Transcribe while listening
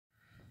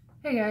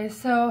Hey guys,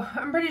 so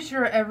I'm pretty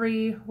sure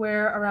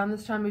everywhere around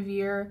this time of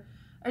year,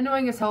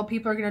 annoying as hell,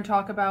 people are going to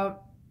talk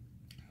about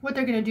what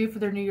they're going to do for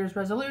their New Year's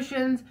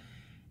resolutions,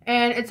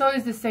 and it's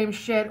always the same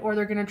shit, or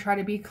they're going to try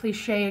to be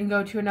cliche and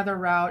go to another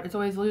route. It's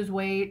always lose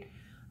weight,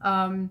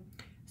 um,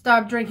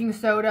 stop drinking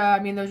soda. I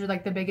mean, those are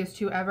like the biggest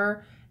two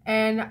ever,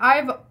 and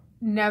I've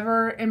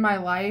never in my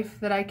life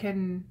that I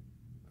can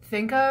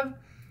think of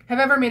have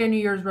ever made a New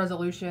Year's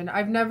resolution.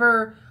 I've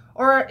never,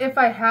 or if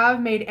I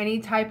have made any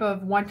type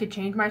of want to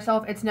change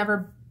myself, it's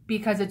never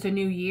because it's a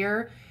new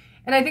year.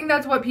 And I think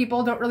that's what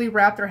people don't really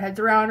wrap their heads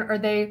around, or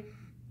they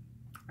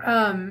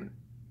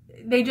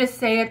just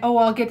say it, oh,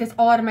 I'll get this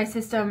all out of my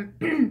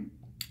system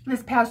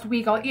this past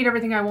week. I'll eat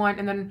everything I want,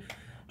 and then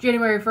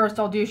January 1st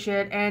I'll do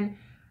shit. And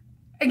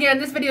again,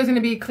 this video is going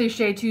to be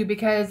cliche too,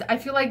 because I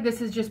feel like this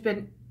has just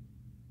been,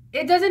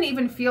 it doesn't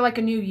even feel like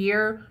a new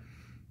year.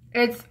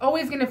 It's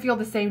always going to feel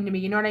the same to me.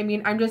 You know what I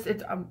mean?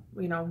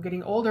 You know,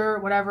 getting older,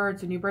 whatever.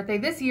 It's a new birthday.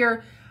 This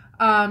year,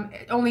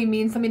 it only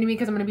means something to me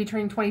because I'm going to be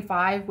turning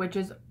 25, which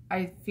is,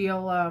 I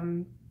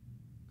feel,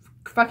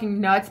 fucking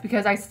nuts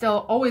because I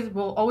still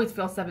will always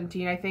feel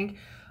 17, I think.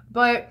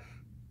 But,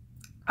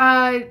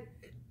 the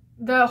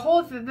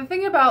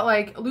thing about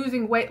like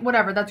losing weight,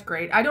 whatever, that's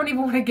great. I don't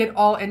even want to get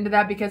all into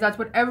that because that's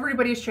what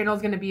everybody's channel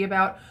is going to be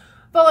about.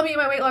 Follow me on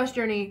my weight loss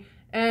journey.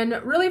 And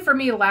really for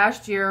me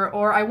last year,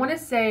 or I want to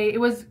say it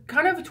was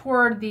kind of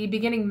toward the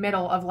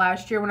middle of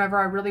last year, whenever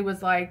I really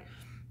was like,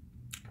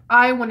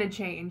 I want to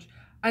change.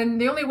 And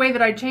the only way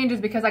that I changed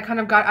is because I kind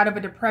of got out of a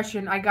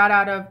depression. I got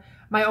out of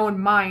my own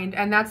mind.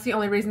 And that's the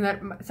only reason that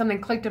something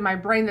clicked in my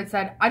brain that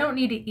said, I don't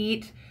need to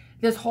eat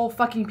this whole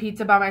fucking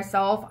pizza by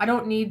myself. I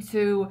don't need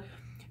to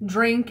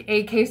drink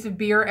a case of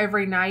beer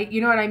every night.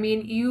 You know what I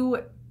mean?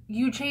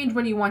 You change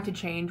when you want to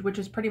change, which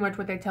is pretty much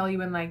what they tell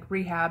you in like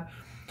rehab.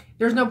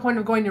 There's no point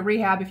of going to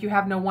rehab if you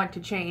have no want to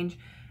change.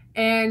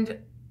 And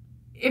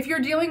if you're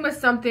dealing with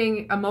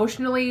something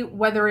emotionally,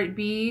 whether it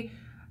be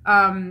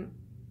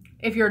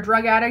if you're a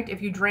drug addict,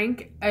 if you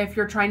drink, if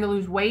you're trying to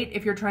lose weight,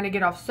 if you're trying to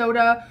get off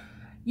soda,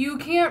 you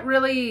can't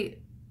really,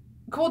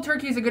 cold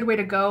turkey is a good way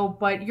to go,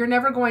 but you're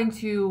never going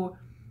to,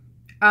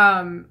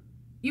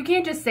 you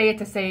can't just say it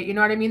to say it, you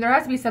know what I mean? There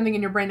has to be something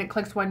in your brain that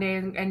clicks one day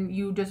and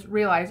you just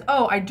realize,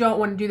 oh, I don't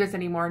want to do this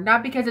anymore.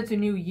 Not because it's a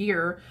new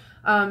year.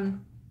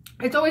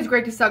 It's always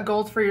great to set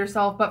goals for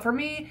yourself, but for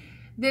me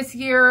this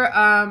year,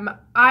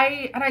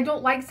 I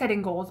don't like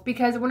setting goals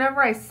because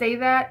whenever I say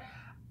that,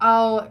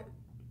 I'll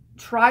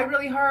try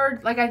really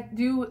hard, like I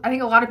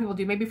think a lot of people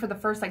do, maybe for the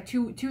first like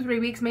 3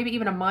 weeks, maybe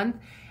even a month,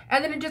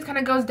 and then it just kind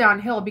of goes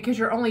downhill because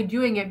you're only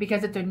doing it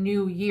because it's a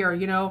new year,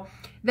 you know?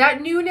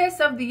 That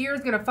newness of the year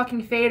is gonna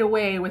fucking fade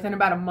away within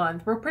about a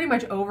month. We're pretty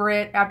much over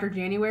it after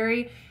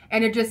January,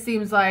 and it just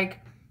seems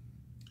like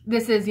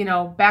this is, you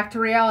know, back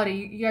to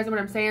reality. You guys know what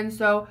I'm saying?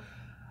 So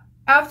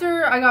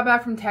after I got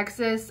back from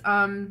Texas,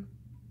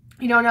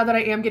 you know, now that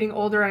I am getting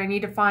older and I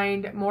need to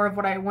find more of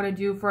what I want to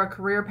do for a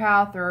career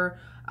path or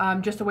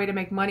just a way to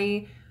make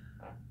money,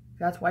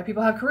 that's why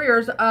people have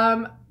careers.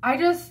 I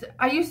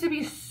used to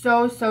be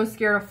so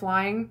scared of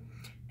flying,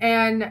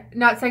 and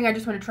not saying I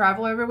just want to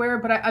travel everywhere,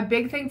 but a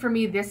big thing for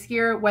me this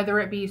year, whether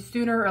it be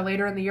sooner or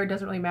later in the year,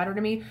 doesn't really matter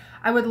to me.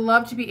 I would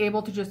love to be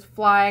able to just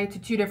fly to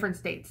 2 different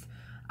states.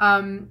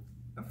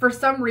 For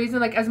some reason,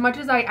 like as much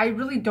as I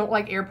really don't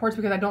like airports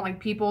because I don't like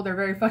people, they're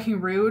very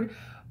fucking rude,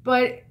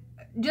 but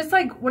just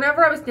like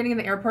whenever I was standing in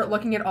the airport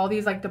looking at all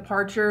these like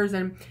departures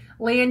and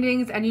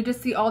landings, and you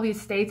just see all these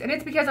states, and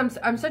it's because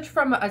I'm such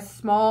from a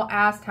small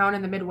ass town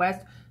in the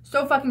Midwest,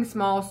 so fucking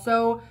small,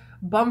 so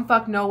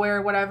bumfuck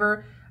nowhere,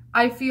 whatever.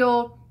 I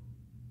feel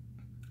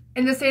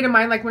in the state of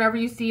mind, like whenever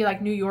you see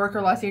like New York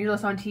or Los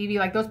Angeles on TV,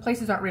 like those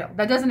places aren't real.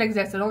 That doesn't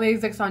exist. It only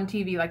exists on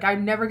TV. Like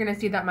I'm never going to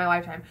see that in my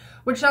lifetime,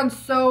 which sounds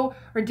so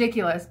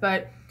ridiculous.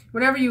 But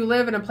whenever you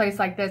live in a place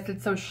like this,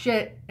 it's so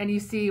shit and you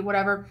see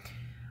whatever.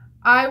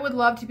 I would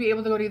love to be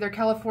able to go to either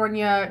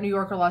California, New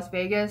York, or Las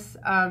Vegas,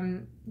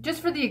 just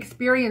for the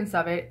experience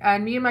of it.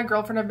 And me and my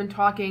girlfriend have been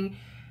talking,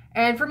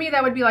 and for me,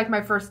 that would be like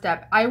my first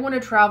step. I want to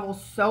travel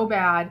so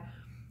bad.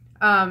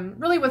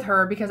 Really with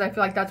her, because I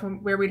feel like that's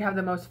where we'd have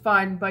the most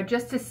fun, but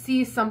just to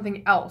see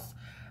something else.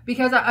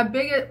 Because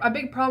a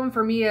big problem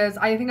for me is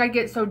I think I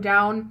get so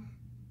down,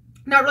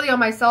 not really on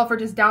myself or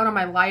just down on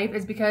my life,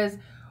 is because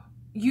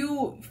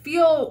you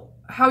feel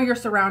how your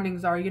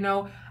surroundings are, you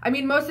know? I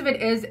mean, most of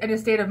it is in a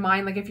state of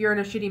mind. Like if you're in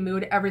a shitty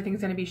mood, everything's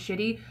going to be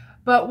shitty.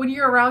 But when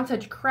you're around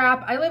such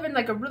crap, I live in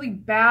like a really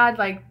bad,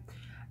 like,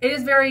 it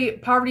is very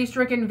poverty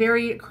stricken,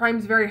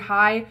 crime's very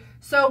high.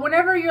 So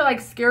whenever you're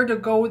like scared to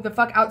go the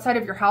fuck outside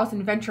of your house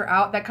and venture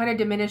out, that kind of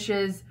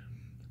diminishes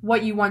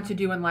what you want to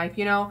do in life,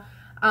 you know?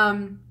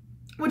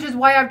 Which is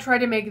why I've tried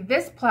to make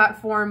this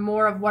platform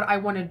more of what I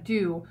want to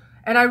do.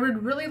 And I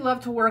would really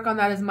love to work on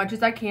that as much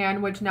as I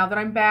can, which now that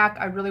I'm back,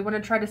 I really want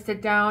to try to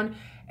sit down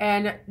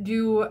and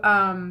do,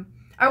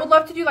 I would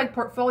love to do like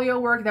portfolio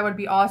work. That would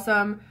be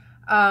awesome.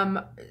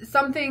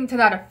 Something to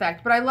that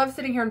effect. But I love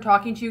sitting here and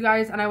talking to you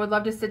guys, and I would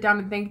love to sit down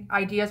and think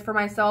ideas for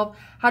myself,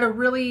 how to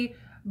really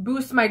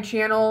boost my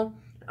channel,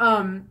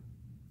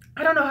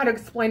 I don't know how to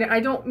explain it. I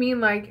don't mean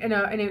like in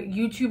a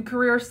YouTube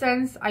career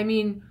sense. I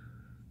mean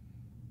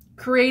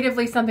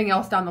creatively something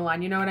else down the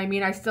line. You know what I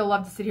mean? I still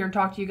love to sit here and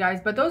talk to you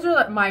guys, but those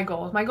are my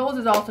goals. My goals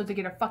is also to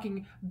get a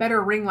fucking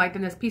better ring light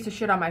than this piece of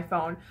shit on my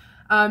phone.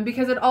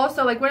 Because it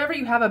also, like, whenever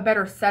you have a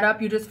better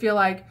setup, you just feel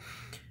like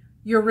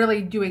you're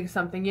really doing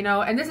something, you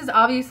know? And this is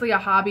obviously a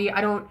hobby.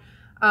 I don't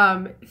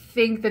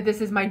think that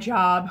this is my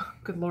job,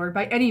 good Lord,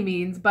 by any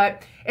means,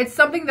 but it's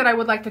something that I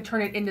would like to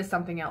turn it into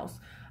something else.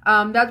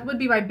 That would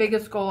be my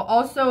biggest goal.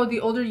 Also, the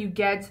older you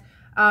get,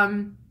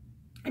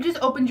 it just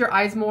opens your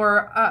eyes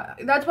more.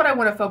 That's what I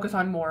want to focus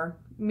on more,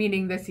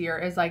 meaning this year,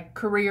 is like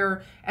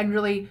career and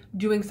really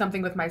doing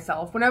something with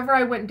myself. Whenever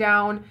I went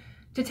down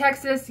to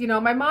Texas, you know,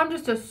 my mom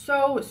just does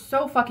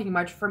so fucking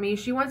much for me.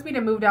 She wants me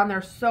to move down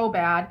there so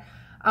bad.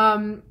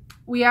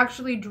 We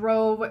actually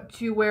drove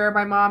to where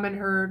my mom and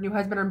her new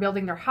husband are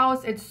building their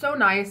house. It's so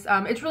nice.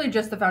 It's really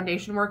just the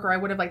foundation work, or I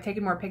would have like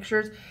taken more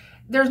pictures.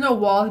 There's no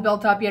walls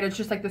built up yet. It's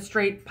just like the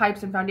straight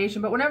pipes and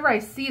foundation. But whenever I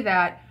see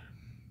that,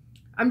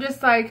 I'm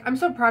just like, I'm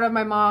so proud of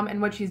my mom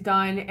and what she's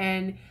done.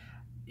 And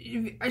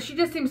she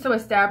just seems so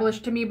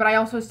established to me, but I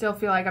also still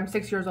feel like I'm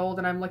 6 years old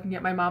and I'm looking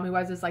at my mom who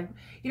has this, like,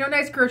 you know,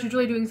 nice career. She's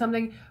really doing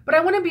something, but I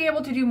want to be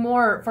able to do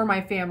more for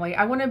my family.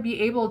 I want to be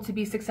able to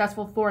be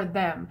successful for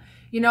them.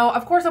 You know,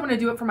 of course I want to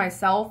do it for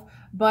myself,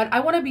 but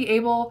I want to be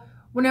able,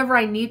 whenever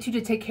I need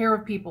to take care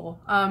of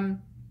people.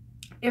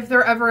 If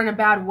they're ever in a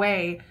bad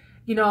way,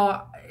 you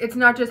know, it's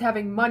not just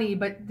having money,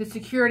 but the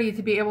security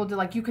to be able to,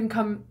 like, you can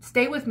come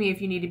stay with me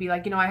if you need to be.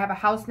 Like, you know, I have a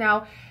house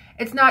now.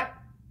 It's not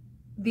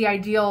the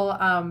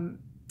ideal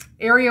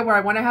area where I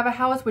want to have a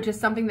house, which is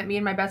something that me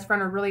and my best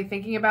friend are really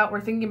thinking about.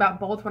 We're thinking about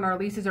both when our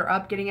leases are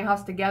up, getting a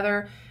house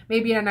together,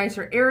 maybe in a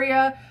nicer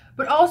area.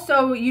 But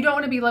also, you don't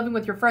want to be living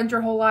with your friends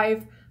your whole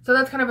life. So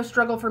that's kind of a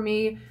struggle for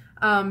me.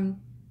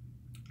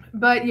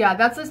 But yeah,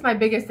 that's just my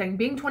biggest thing.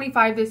 Being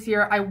 25 this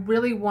year, I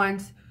really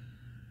want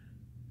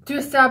to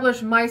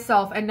establish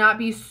myself and not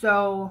be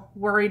so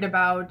worried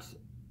about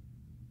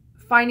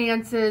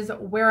finances,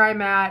 where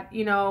I'm at,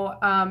 you know,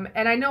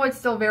 and I know it's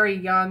still very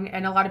young,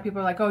 and a lot of people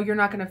are like, oh, you're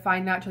not going to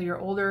find that till you're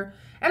older,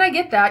 and I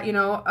get that, you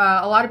know,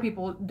 a lot of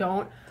people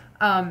don't.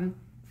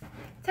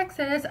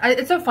 Texas,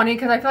 it's so funny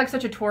because I feel like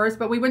such a tourist,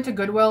 but we went to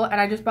Goodwill,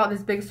 and I just bought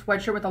this big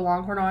sweatshirt with a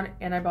Longhorn on,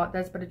 and I bought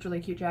this, but it's really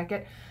a cute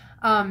jacket.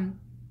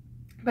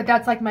 But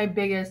that's like my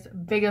biggest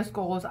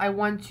goals. I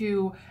want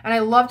to, and I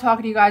love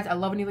talking to you guys. I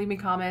love when you leave me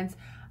comments.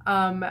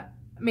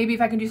 Maybe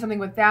if I can do something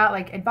with that,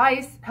 like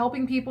advice,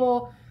 helping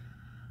people.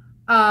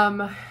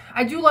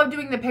 I do love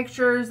doing the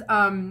pictures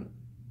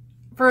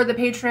for the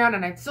Patreon,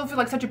 and I still feel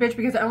like such a bitch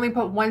because I only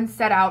put one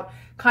set out,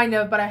 kind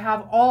of, but I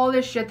have all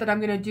this shit that I'm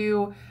going to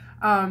do,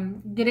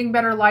 getting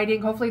better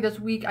lighting. Hopefully this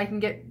week I can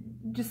get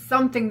just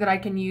something that I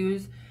can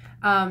use,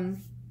 and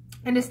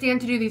to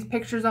stand to do these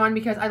pictures on,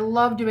 because I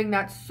love doing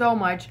that so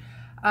much.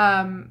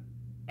 And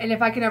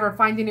if I can ever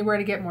find anywhere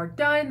to get more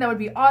done, that would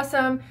be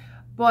awesome.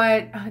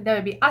 But that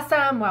would be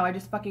awesome. Wow, I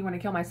just fucking want to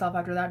kill myself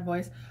after that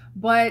voice.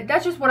 But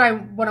that's just what I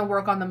want to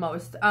work on the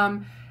most.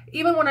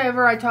 Even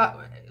whenever I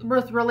talk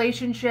with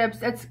relationships,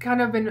 it's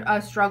kind of been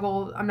a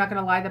struggle, I'm not going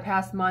to lie, the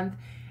past month.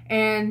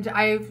 And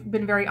I've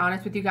been very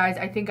honest with you guys.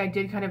 I think I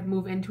did kind of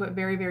move into it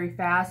very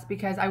fast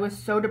because I was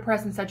so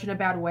depressed in such a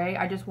bad way.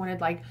 I just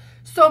wanted, like,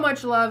 so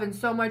much love and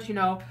so much, you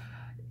know,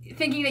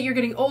 thinking that you're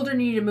getting older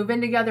and you need to move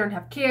in together and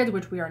have kids,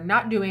 which we are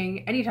not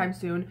doing anytime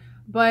soon.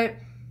 But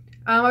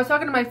I was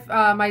talking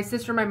to my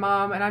sister and my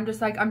mom, and I'm just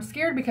like, I'm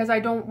scared because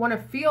I don't want to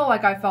feel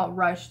like I felt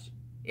rushed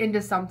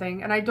into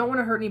something, and I don't want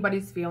to hurt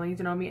anybody's feelings.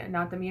 You know,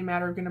 not that me and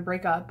Matt are going to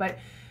break up, but,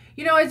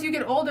 you know, as you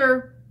get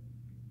older,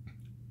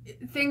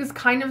 things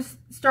kind of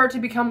start to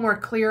become more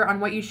clear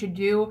on what you should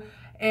do,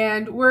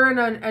 and we're in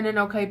an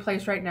okay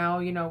place right now.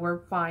 You know, we're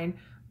fine,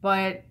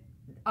 but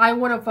I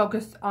want to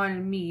focus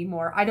on me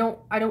more. I don't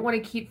want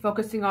to keep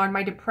focusing on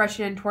my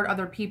depression toward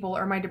other people,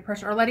 or my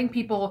depression, or letting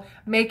people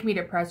make me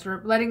depressed,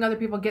 or letting other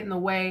people get in the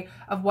way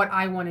of what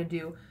I want to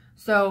do.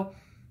 So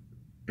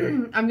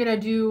I'm going to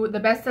do the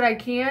best that I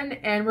can,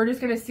 and we're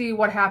just going to see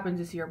what happens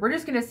this year. We're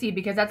just going to see,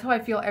 because that's how I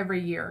feel every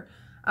year.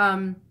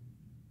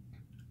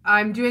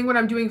 I'm doing what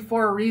I'm doing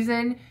for a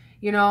reason.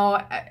 You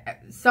know,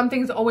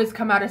 something's always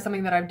come out of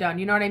something that I've done.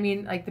 You know what I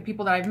mean? Like the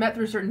people that I've met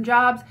through certain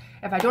jobs.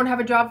 If I don't have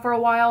a job for a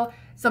while,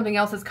 something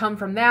else has come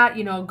from that,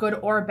 you know, good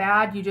or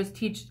bad. You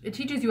just it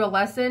teaches you a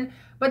lesson.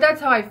 But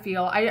that's how I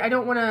feel. I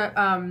don't want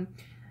to,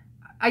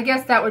 I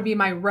guess that would be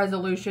my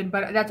resolution,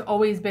 but that's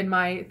always been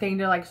my thing,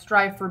 to like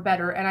strive for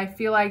better. And I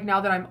feel like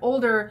now that I'm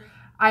older,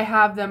 I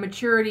have the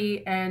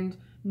maturity and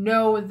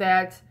know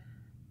that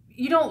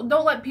you don't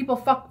let people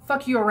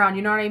fuck you around,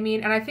 you know what I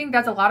mean? And I think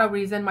that's a lot of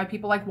reason why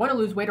people like want to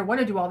lose weight or want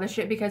to do all this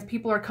shit, because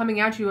people are coming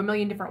at you a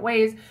million different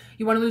ways.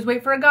 You want to lose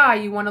weight for a guy,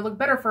 you want to look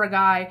better for a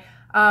guy,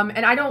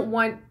 and I don't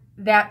want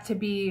that to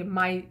be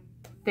my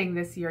thing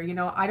this year. You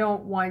know, I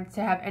don't want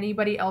to have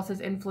anybody else's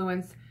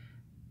influence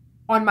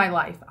on my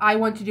life. I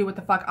want to do what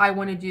the fuck I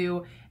want to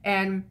do.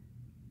 And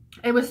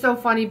it was so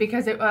funny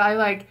because I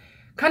like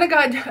kind of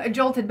got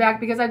jolted back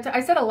because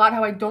I said a lot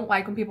how I don't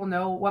like when people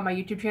know what my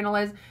YouTube channel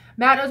is.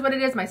 Matt knows what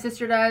it is. My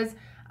sister does.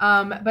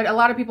 But a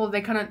lot of people,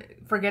 they kind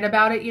of forget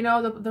about it, you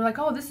know. They're like,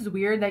 oh, this is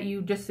weird that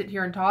you just sit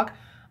here and talk.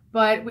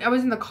 But I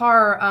was in the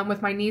car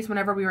with my niece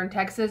whenever we were in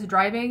Texas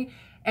driving,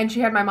 and she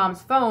had my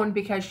mom's phone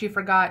because she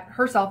forgot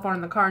her cell phone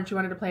in the car and she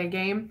wanted to play a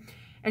game.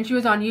 And she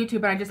was on YouTube,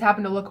 and I just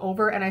happened to look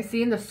over, and I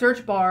see in the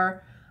search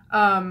bar,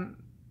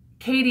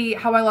 Katie,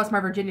 How I Lost My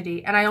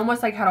Virginity. And I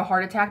almost like had a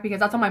heart attack because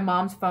that's on my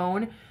mom's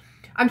phone.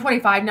 I'm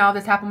 25 now.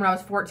 This happened when I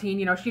was 14.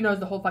 You know, she knows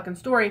the whole fucking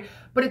story.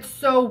 But it's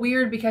so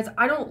weird because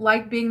I don't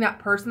like being that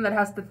person that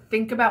has to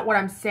think about what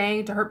I'm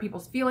saying to hurt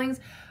people's feelings.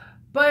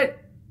 But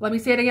let me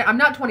say it again. I'm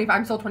not 25.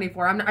 I'm still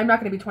 24. I'm not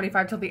going to be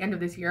 25 till the end of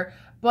this year.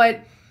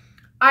 But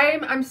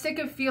I'm sick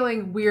of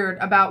feeling weird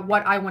about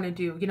what I want to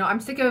do. You know, I'm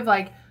sick of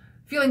like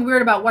feeling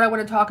weird about what I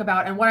want to talk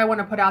about and what I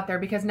want to put out there,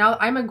 because now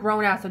I'm a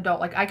grown-ass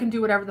adult. Like, I can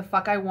do whatever the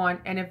fuck I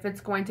want. And if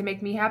it's going to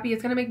make me happy,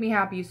 it's going to make me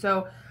happy.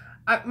 So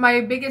my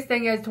biggest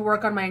thing is to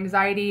work on my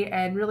anxiety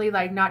and really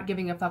like not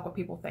giving a fuck what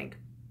people think.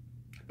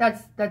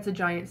 That's a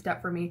giant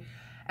step for me.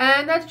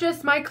 And that's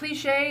just my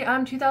cliche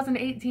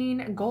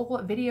 2018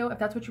 goal video, if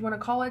that's what you want to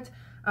call it.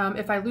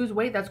 If I lose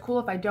weight, that's cool.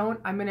 If I don't,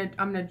 I'm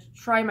gonna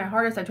try my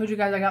hardest. I told you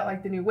guys I got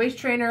like the new waist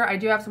trainer. I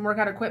do have some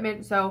workout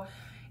equipment. So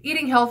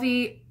eating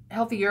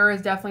healthier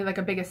is definitely like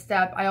a biggest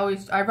step.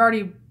 I've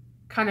already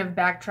kind of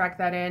backtracked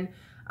that in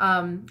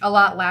a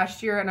lot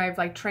last year, and I've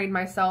like trained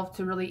myself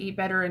to really eat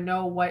better and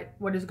know what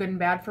is good and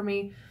bad for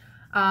me.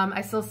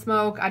 I still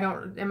smoke.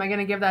 Am I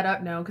gonna give that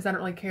up? No, because I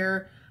don't really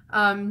care.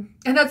 And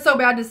that's so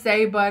bad to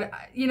say, but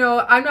you know,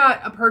 I'm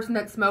not a person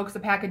that smokes a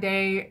pack a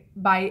day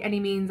by any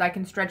means. I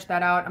can stretch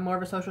that out. I'm more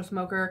of a social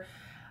smoker.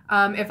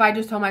 If I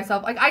just told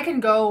myself, like, I can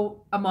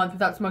go a month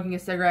without smoking a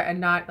cigarette and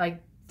not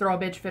like throw a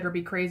bitch fit or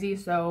be crazy.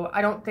 So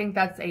I don't think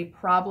that's a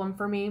problem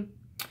for me.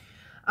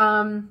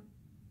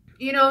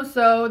 You know,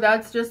 so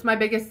that's just my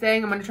biggest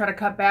thing. I'm going to try to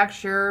cut back,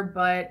 sure,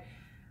 but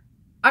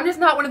I'm just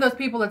not one of those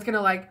people that's going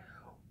to like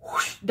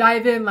whoosh,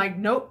 dive in like,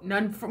 nope,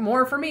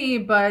 more for me.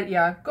 But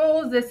yeah,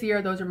 goals this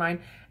year, those are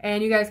mine.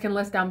 And you guys can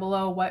list down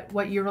below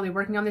what you're really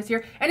working on this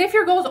year. And if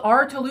your goals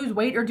are to lose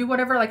weight or do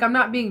whatever, like, I'm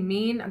not being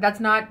mean. That's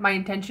not my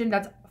intention.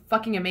 That's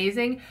fucking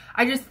amazing.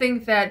 I just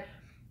think that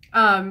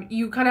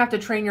you kind of have to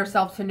train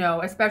yourself to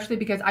know, especially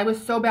because I was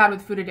so bad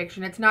with food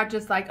addiction. It's not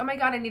just like, oh my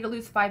God, I need to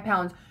lose 5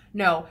 pounds.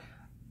 No.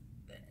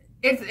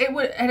 It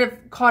would have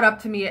caught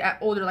up to me at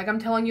older. Like, I'm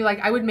telling you, like,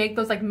 I would make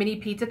those like mini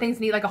pizza things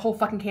and eat like a whole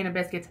fucking can of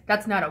biscuits.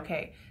 That's not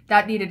okay.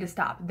 That needed to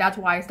stop. That's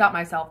why I stopped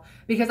myself,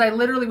 because I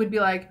literally would be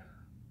like,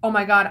 oh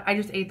my God, I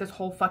just ate this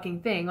whole fucking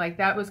thing. Like,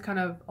 that was kind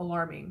of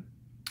alarming.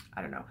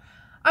 I don't know.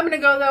 I'm going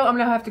to go though. I'm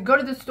going to have to go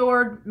to the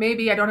store.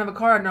 Maybe I don't have a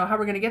car. I don't know how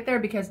we're going to get there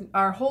because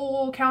our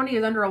whole county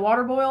is under a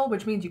water boil,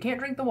 which means you can't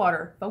drink the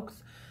water,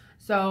 folks.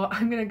 So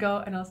I'm going to go,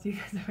 and I'll see you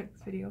guys in the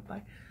next video.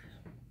 Bye.